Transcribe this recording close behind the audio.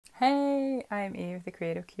Hey, I'm Eve, the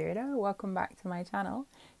creative curator. Welcome back to my channel.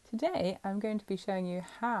 Today I'm going to be showing you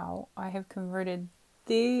how I have converted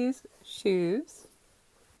these shoes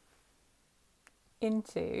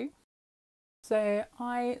into... So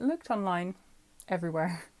I looked online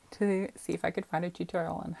everywhere to see if I could find a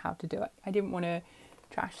tutorial on how to do it. I didn't want to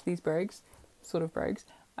trash these brogues, brogues.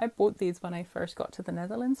 I bought these when I first got to the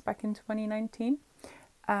Netherlands back in 2019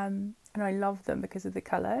 and I love them because of the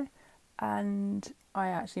colour. And I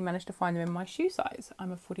actually managed to find them in my shoe size.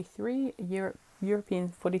 I'm a 43, European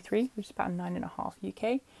 43, which is about 9.5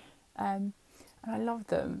 UK. And I love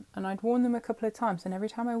them. And I'd worn them a couple of times, and every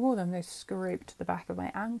time I wore them, they scraped the back of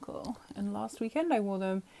my ankle. And last weekend I wore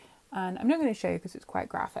them, and I'm not going to show you because it's quite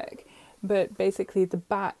graphic, but basically the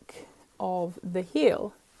back of the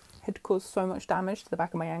heel had caused so much damage to the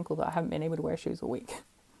back of my ankle that I haven't been able to wear shoes all week.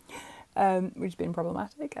 Which has been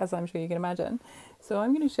problematic, as I'm sure you can imagine. So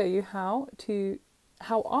I'm going to show you how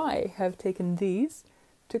I have taken these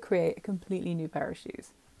to create a completely new pair of shoes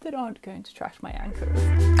that aren't going to trash my ankles.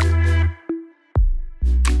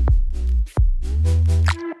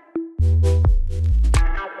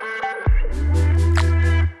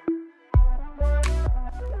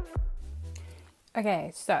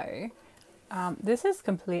 Okay, so this is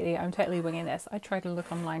I'm totally winging this. I tried to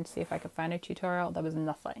look online to see if I could find a tutorial. There was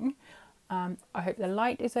nothing. I hope the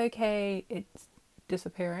light is okay. It's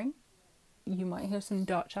disappearing. You might hear some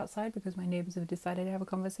Dutch outside because my neighbours have decided to have a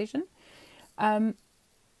conversation.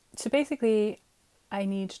 So basically, I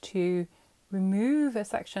need to remove a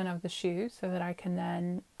section of the shoe so that I can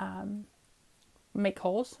then make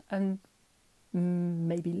holes and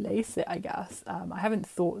maybe lace it, I guess. I haven't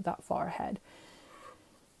thought that far ahead.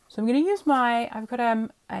 So I'm going to use I've got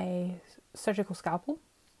a surgical scalpel.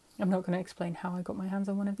 I'm not going to explain how I got my hands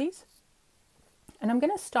on one of these. And I'm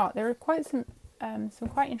going to start, there are quite some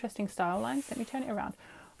quite interesting style lines. Let me turn it around.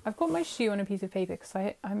 I've got my shoe on a piece of paper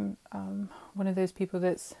because I'm one of those people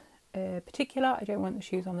that's particular. I don't want the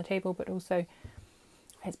shoes on the table, but also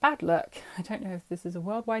it's bad luck. I don't know if this is a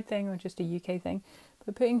worldwide thing or just a UK thing,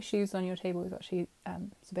 but putting shoes on your table is actually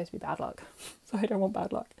supposed to be bad luck. So I don't want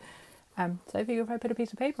bad luck. So I figure if I put a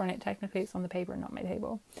piece of paper on it, technically it's on the paper and not my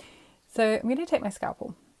table. So I'm going to take my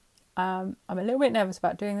scalpel. I'm a little bit nervous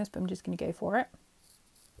about doing this, but I'm just going to go for it.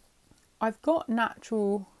 I've got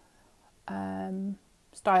natural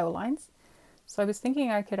style lines, so I was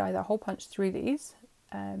thinking I could either hole punch through these.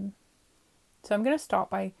 So I'm going to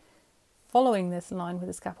start by following this line with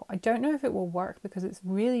a scalpel. I don't know if it will work because it's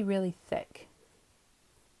really, really thick,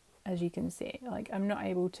 as you can see. Like, I'm not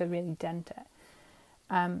able to really dent it.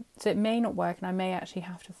 So it may not work, and I may actually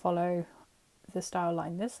have to follow the style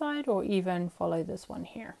line this side or even follow this one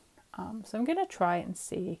here. So I'm going to try and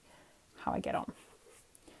see how I get on.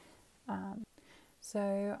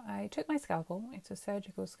 So I took my scalpel, it's a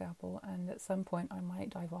surgical scalpel, and at some point I might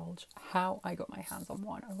divulge how I got my hands on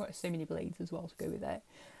one. I've got so many blades as well to go with it.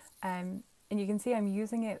 And you can see I'm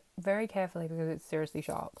using it very carefully because it's seriously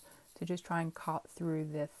sharp to just try and cut through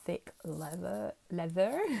the thick leather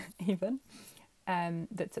even,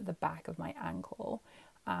 that's at the back of my ankle.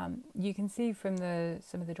 You can see from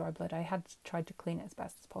some of the dry blood, I had tried to clean it as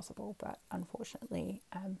best as possible, but unfortunately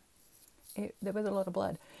there was a lot of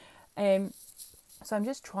blood. So I'm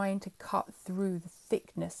just trying to cut through the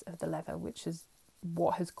thickness of the leather, which is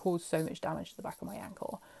what has caused so much damage to the back of my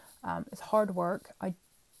ankle. It's hard work.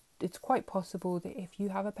 It's quite possible that if you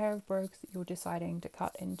have a pair of brogues that you're deciding to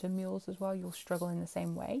cut into mules as well, you'll struggle in the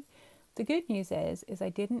same way. The good news is I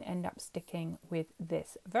didn't end up sticking with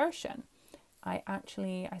this version. I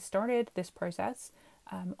started this process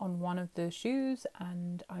on one of the shoes,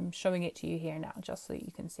 and I'm showing it to you here now just so that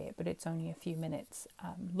you can see it, but it's only a few minutes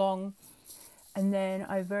long. And then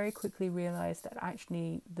I very quickly realized that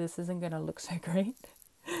actually this isn't going to look so great.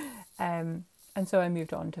 And so I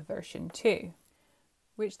moved on to version 2,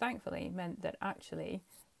 which thankfully meant that actually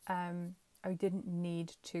I didn't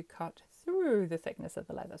need to cut through the thickness of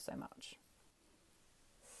the leather so much.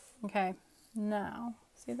 Okay, now,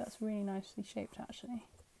 see, that's really nicely shaped actually.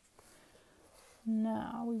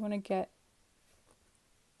 Now we want to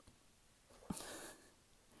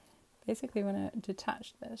basically want to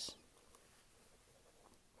detach this.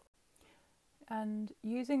 And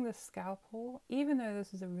using the scalpel, even though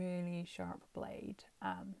this is a really sharp blade,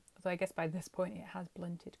 although I guess by this point it has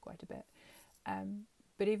blunted quite a bit,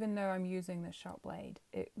 but even though I'm using this sharp blade,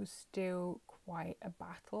 it was still quite a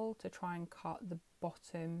battle to try and cut the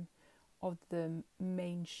bottom of the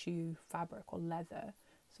main shoe fabric or leather,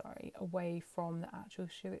 away from the actual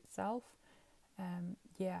shoe itself.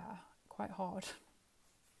 Yeah, quite hard.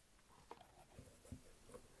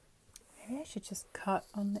 Maybe I should just cut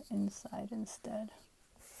on the inside instead.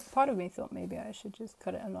 part of me thought maybe I should just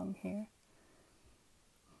cut it along here.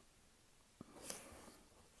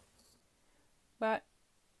 But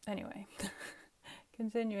anyway,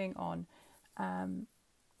 continuing on,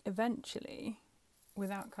 eventually,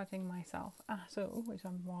 without cutting myself at all, which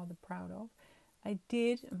I'm rather proud of, I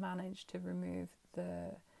did manage to remove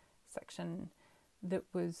the section that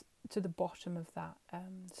was to the bottom of that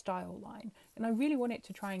style line. And I really wanted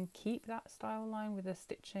to try and keep that style line with the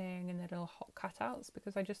stitching and the little hot cutouts,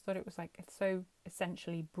 because I just thought it was like, it's so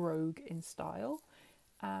essentially brogue in style.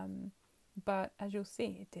 But as you'll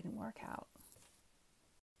see, it didn't work out.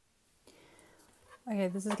 Okay,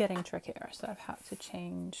 this is getting trickier, so I've had to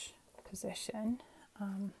change position.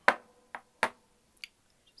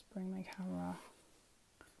 Just bring my camera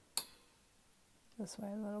this way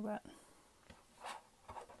a little bit.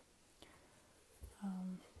 I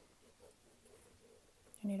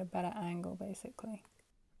need a better angle basically.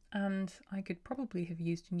 And I could probably have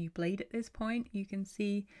used a new blade at this point. You can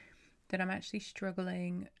see that I'm actually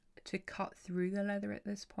struggling to cut through the leather at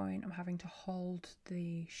this point. I'm having to hold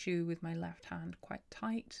the shoe with my left hand quite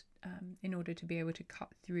tight in order to be able to cut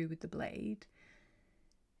through with the blade.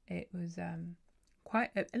 It was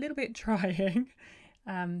quite a little bit trying,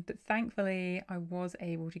 but thankfully I was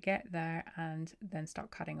able to get there and then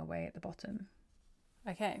start cutting away at the bottom.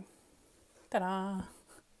 Okay, ta-da!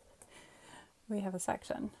 We have a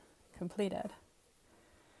section completed.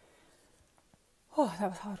 Oh, that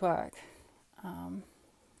was hard work.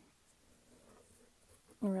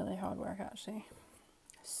 Really hard work actually.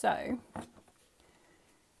 So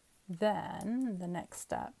then the next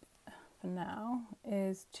step for now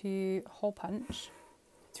is to hole punch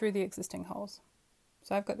through the existing holes.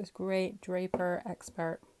 So I've got this great Draper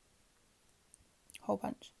Expert hole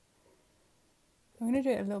punch. I'm going to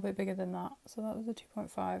do it a little bit bigger than that. So that was a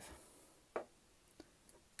 2.5.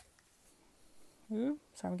 Ooh,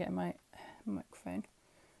 sorry, I'm getting my microphone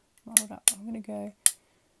rolled up. I'm going to go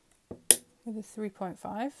with a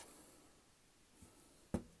 3.5.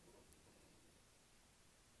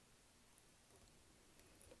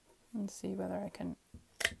 And see whether I can,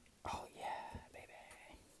 oh yeah,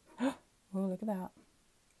 baby. Oh, look at that.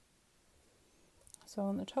 So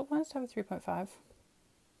on the top one, let's have a 3.5.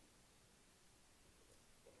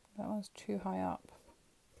 That one's too high up.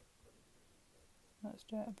 Let's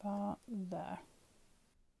do it about there.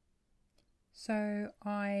 So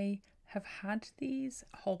I have had these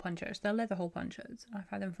hole punchers. They're leather hole punchers. I've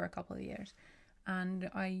had them for a couple of years.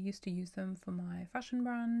 And I used to use them for my fashion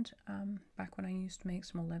brand back when I used to make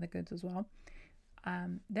small leather goods as well.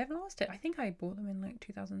 They've lasted, I think I bought them in like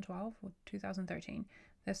 2012 or 2013.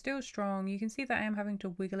 They're still strong. You can see that I am having to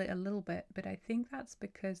wiggle it a little bit, but I think that's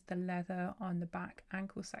because the leather on the back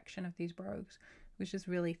ankle section of these brogues was just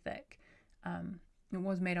really thick. It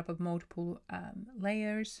was made up of multiple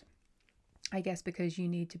layers, I guess because you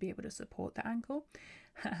need to be able to support the ankle.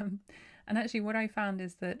 And actually what I found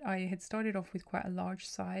is that I had started off with quite a large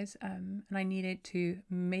size and I needed to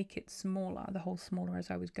make it smaller, the hole smaller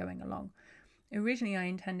as I was going along. Originally I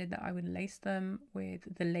intended that I would lace them with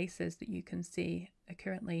the laces that you can see are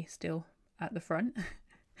currently still at the front.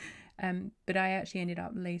 But I actually ended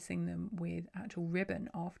up lacing them with actual ribbon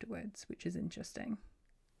afterwards, which is interesting.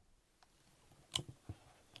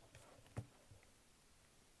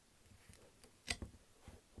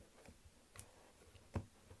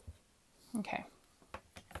 Okay,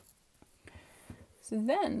 so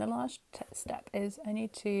then the last step is I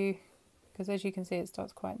need to, because as you can see it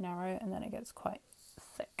starts quite narrow and then it gets quite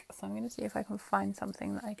thick, so I'm going to see if I can find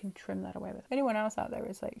something that I can trim that away with. If anyone else out there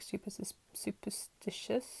is like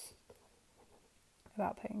superstitious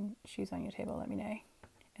about putting shoes on your table, let me know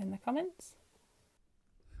in the comments.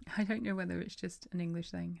 I don't know whether it's just an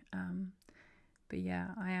English thing, but yeah,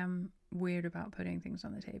 I am weird about putting things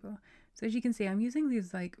on the table. So as you can see, I'm using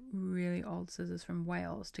these like really old scissors from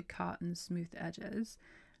Wales to cut and smooth the edges.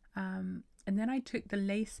 And then I took the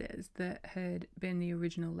laces that had been the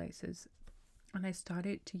original laces and I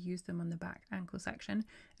started to use them on the back ankle section.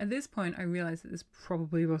 At this point, I realized that this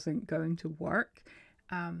probably wasn't going to work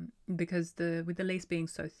because with the lace being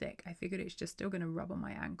so thick, I figured it's just still going to rub on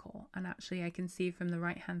my ankle. And actually I can see from the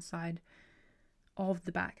right hand side of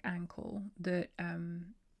the back ankle that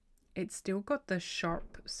it's still got the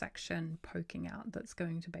sharp section poking out that's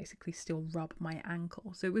going to basically still rub my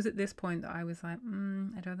ankle. So it was at this point that I was like,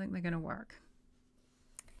 I don't think they're going to work.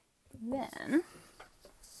 Then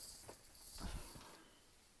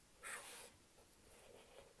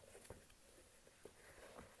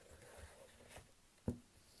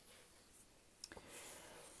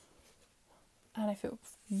and if it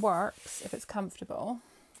works, if it's comfortable,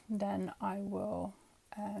 then I will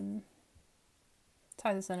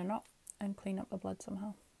tie this in a knot and clean up the blood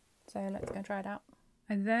somehow. So let's go try it out.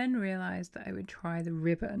 I then realised that I would try the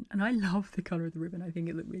ribbon, and I love the colour of the ribbon. I think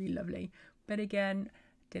it looked really lovely. But again,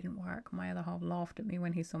 didn't work. My other half laughed at me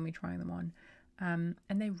when he saw me trying them on. And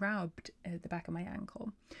they rubbed at the back of my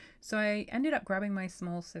ankle. So I ended up grabbing my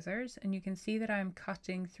small scissors, and you can see that I'm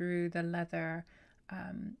cutting through the leather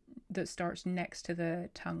that starts next to the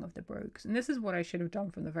tongue of the brogues. And this is what I should have done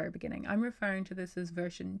from the very beginning. I'm referring to this as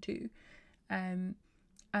version 2. And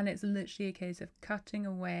it's literally a case of cutting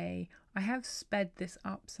away. I have sped this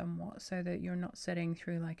up somewhat so that you're not sitting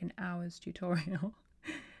through like an hour's tutorial.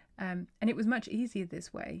 And it was much easier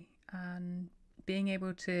this way. And being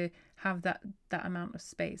able to have that amount of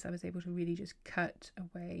space, I was able to really just cut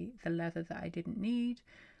away the leather that I didn't need.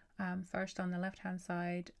 First on the left hand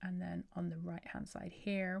side and then on the right hand side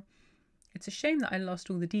here. It's a shame that I lost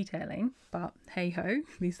all the detailing, but hey ho,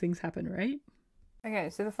 these things happen, right? Okay,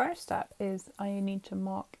 so the first step is I need to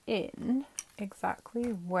mark in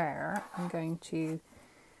exactly where I'm going to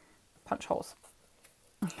punch holes.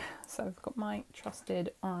 So I've got my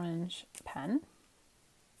trusted orange pen.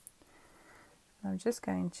 I'm just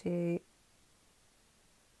going to,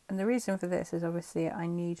 and the reason for this is obviously I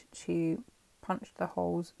need to punch the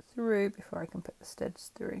holes through before I can put the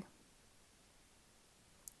studs through.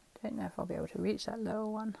 Don't know if I'll be able to reach that lower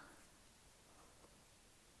one.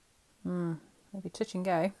 Maybe touch and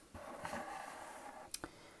go.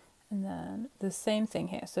 And then the same thing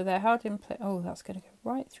here. So they're held in place. Oh, that's going to go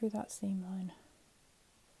right through that seam line.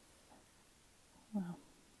 Wow.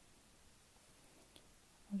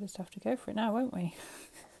 We'll just have to go for it now, won't we?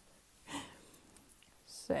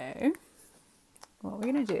 So what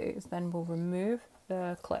we're going to do is then we'll remove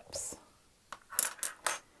the clips.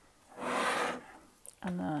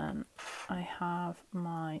 And then I have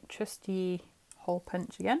my trusty hole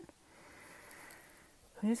punch again.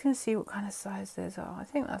 I'm just going to see what kind of size those are. I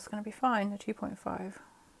think that's going to be fine, the 2.5.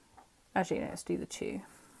 Actually, no, let's do the 2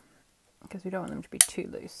 because we don't want them to be too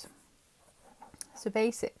loose. So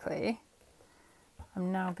basically,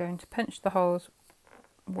 I'm now going to pinch the holes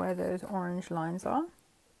where those orange lines are.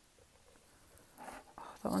 Oh,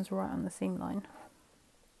 that one's right on the seam line.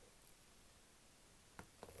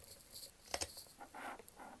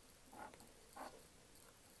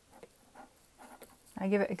 I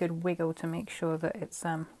give it a good wiggle to make sure that it's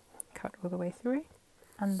cut all the way through.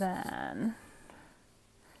 And then,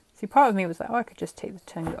 see, part of me was like, oh, I could just take the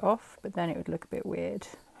tongue off, but then it would look a bit weird.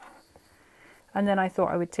 And then I thought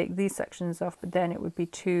I would take these sections off, but then it would be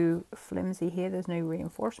too flimsy here. There's no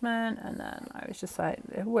reinforcement. And then I was just like,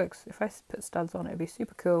 it works. If I put studs on, it would be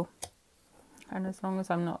super cool. And as long as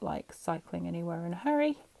I'm not like cycling anywhere in a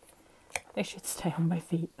hurry, they should stay on my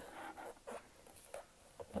feet.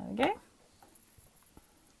 There we go.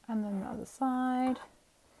 And then the other side.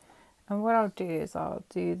 And what I'll do is I'll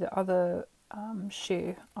do the other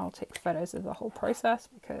shoe. I'll take photos of the whole process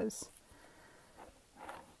because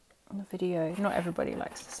the video, not everybody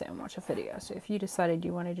likes to sit and watch a video. So if you decided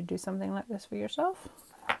you wanted to do something like this for yourself,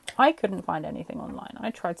 I couldn't find anything online.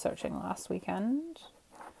 I tried searching last weekend.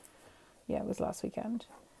 Yeah, it was last weekend.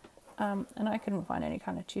 And I couldn't find any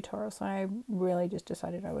kind of tutorial. So I really just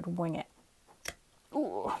decided I would wing it.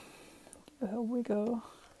 Ooh, here we go.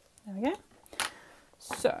 There we go.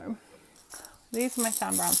 So these are my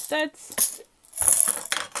sand brown studs.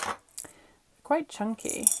 Quite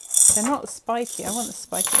chunky. They're not spiky. I want the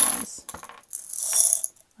spiky ones.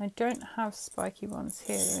 I don't have spiky ones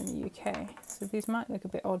here in the UK, so these might look a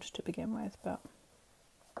bit odd to begin with, but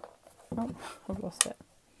oh, I've lost it.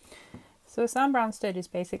 So a sand brown stud is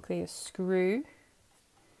basically a screw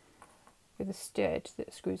with a stud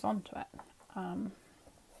that screws onto it. And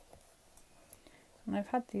I've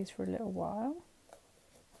had these for a little while.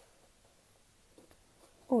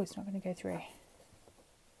 Oh, it's not going to go through.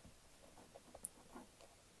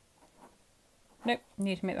 Nope,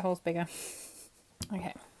 need to make the holes bigger.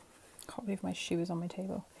 Okay, can't believe my shoe is on my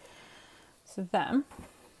table. So then,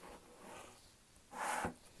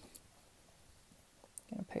 I'm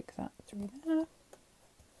going to poke that through there,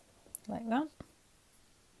 like that.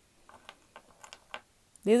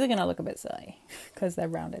 These are going to look a bit silly because they're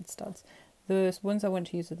rounded studs. The ones I want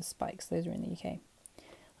to use are the spikes. Those are in the UK.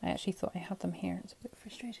 I actually thought I had them here. It's a bit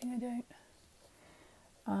frustrating I don't.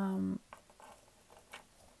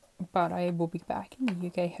 But I will be back in the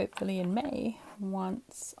UK hopefully in May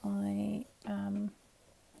once I am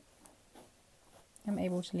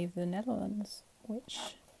able to leave the Netherlands,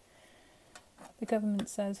 which the government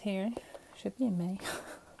says here should be in May.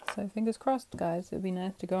 So fingers crossed, guys. It would be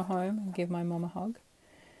nice to go home and give my mum a hug.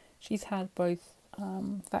 She's had both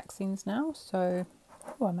vaccines now, so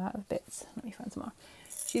oh, I'm out of bits. Let me find some more.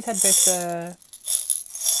 She's had both the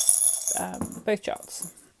both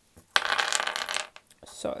charts.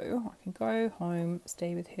 So I can go home,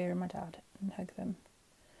 stay with her and my dad and hug them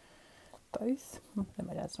both. Though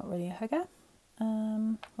my dad's not really a hugger.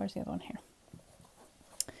 Where's the other one? Here.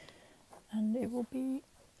 And it will be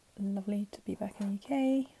lovely to be back in the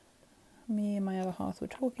UK. Me and my other half were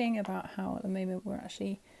talking about how at the moment we're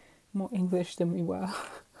actually more English than we were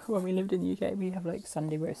when we lived in the UK. We have like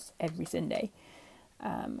Sunday roast every Sunday.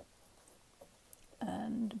 And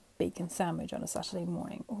bacon sandwich on a Saturday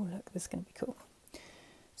morning. Oh look, this is going to be cool.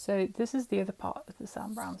 So this is the other part of the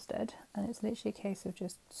Sam Brownstead, and it's literally a case of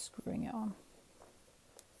just screwing it on.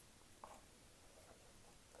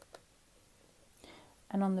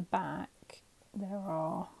 And on the back there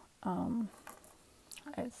are,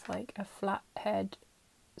 it's like a flat head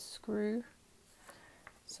screw,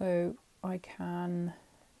 so I can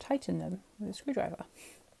tighten them with a screwdriver.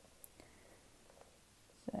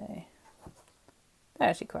 So they're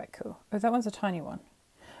actually quite cool. Oh, that one's a tiny one.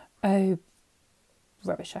 Oh,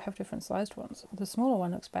 rubbish, I have different sized ones. The smaller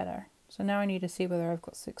one looks better. So now I need to see whether I've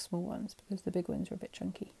got 6 small ones, because the big ones are a bit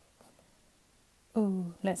chunky.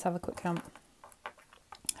 Oh, let's have a quick count.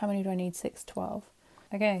 How many do I need? 6, 12.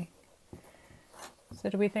 Okay. So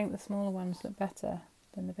do we think the smaller ones look better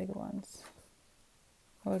than the bigger ones?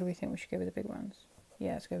 Or do we think we should go with the big ones?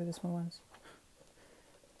 Yeah, let's go with the small ones.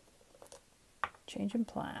 Change in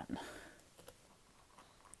plan.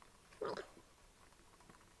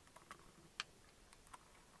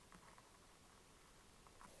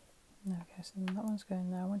 Okay, so that one's going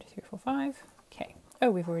there. 1, 2, 3, 4, 5. Okay. Oh,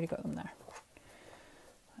 we've already got them there.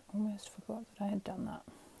 I almost forgot that I had done that.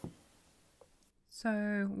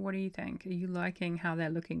 So what do you think? Are you liking how they're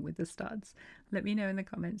looking with the studs? Let me know in the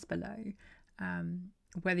comments below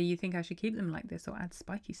whether you think I should keep them like this or add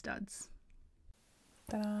spiky studs.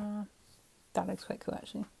 Ta-da! That looks quite cool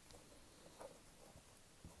actually.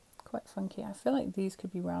 Quite funky. I feel like these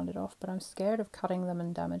could be rounded off, but I'm scared of cutting them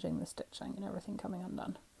and damaging the stitching and everything coming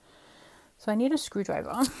undone. So I need a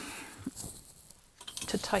screwdriver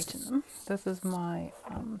to tighten them. This is my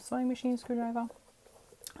sewing machine screwdriver,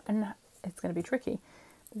 and it's going to be tricky.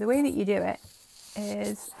 But the way that you do it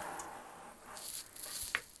is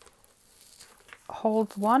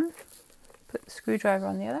hold one, put the screwdriver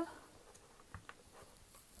on the other,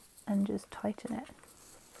 and just tighten it.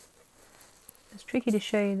 It's tricky to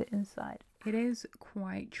show you the inside. It is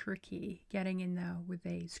quite tricky getting in there with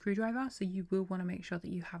a screwdriver, so you will want to make sure that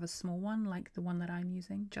you have a small one like the one that I'm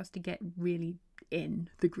using, just to get really in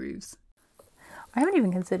the grooves. I haven't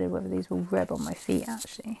even considered whether these will rub on my feet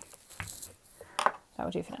actually. That will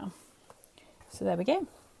do for now. So there we go.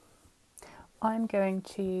 I'm going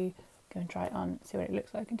to go and try it on, see what it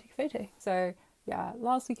looks like and take a photo. So yeah,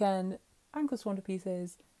 last weekend, ankles torn to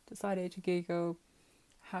pieces, decided to Google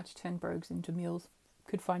how to turn brogues into mules.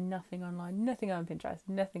 Could find nothing online, nothing on Pinterest,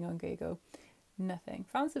 nothing on Google, nothing.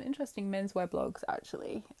 Found some interesting menswear blogs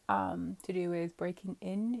actually, to do with breaking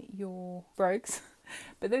in your brogues,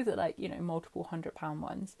 but those are like, you know, multiple £100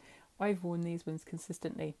 ones. I've worn these ones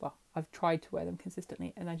consistently. Well, I've tried to wear them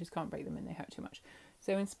consistently and I just can't break them and they hurt too much.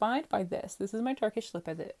 So inspired by this is my Turkish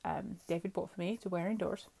slipper that David bought for me to wear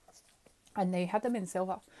indoors. And they had them in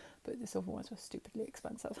silver, but the silver ones were stupidly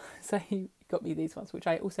expensive. So he got me these ones, which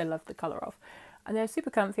I also love the colour of. And they're super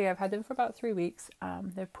comfy. I've had them for about 3 weeks.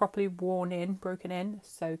 They're properly worn in, broken in,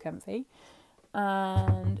 so comfy.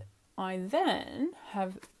 And I then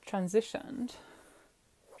have transitioned,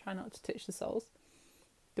 try not to touch the soles,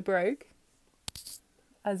 the brogue,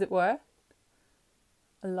 as it were.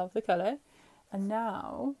 I love the colour. And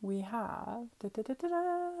now we have,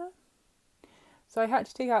 so I had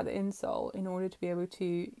to take out the insole in order to be able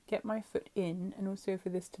to get my foot in, and also for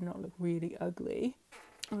this to not look really ugly.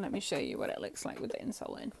 And let me show you what it looks like with the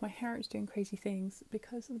insole in. My hair is doing crazy things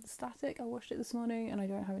because of the static. I washed it this morning and I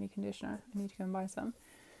don't have any conditioner. I need to go and buy some.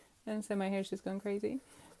 And so my hair's just gone crazy.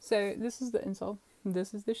 So this is the insole.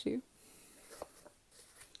 This is the shoe.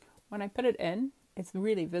 When I put it in, it's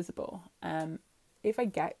really visible. If I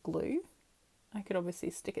get glue, I could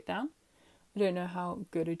obviously stick it down. I don't know how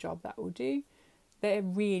good a job that will do. They're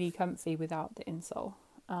really comfy without the insole.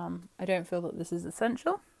 I don't feel that this is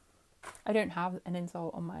essential. I don't have an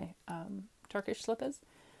insole on my Turkish slippers.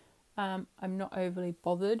 I'm not overly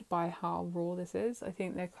bothered by how raw this is. I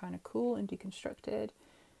think they're kind of cool and deconstructed.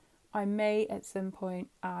 I may at some point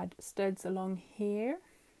add studs along here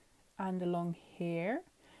and along here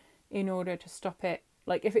in order to stop it.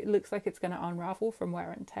 Like if it looks like it's going to unravel from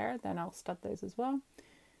wear and tear, then I'll stud those as well.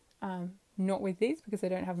 Not with these because I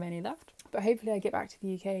don't have many left, but hopefully I get back to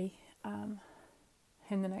the UK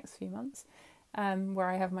in the next few months, where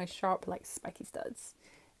I have my sharp like spiky studs,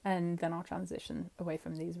 and then I'll transition away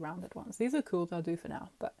from these rounded ones. These are cool, they'll do for now,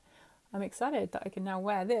 but I'm excited that I can now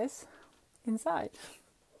wear this inside.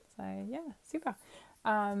 So yeah, super.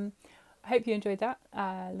 I hope you enjoyed that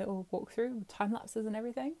little walkthrough, time lapses and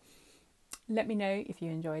everything. Let me know if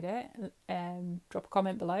you enjoyed it. Drop a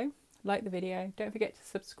comment below, like the video. Don't forget to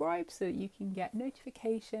subscribe so that you can get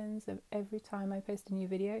notifications of every time I post a new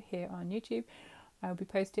video here on YouTube. I'll be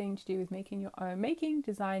posting to do with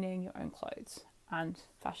designing your own clothes and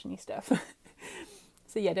fashiony stuff.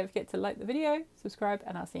 So yeah, don't forget to like the video, subscribe,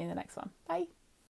 and I'll see you in the next one. Bye.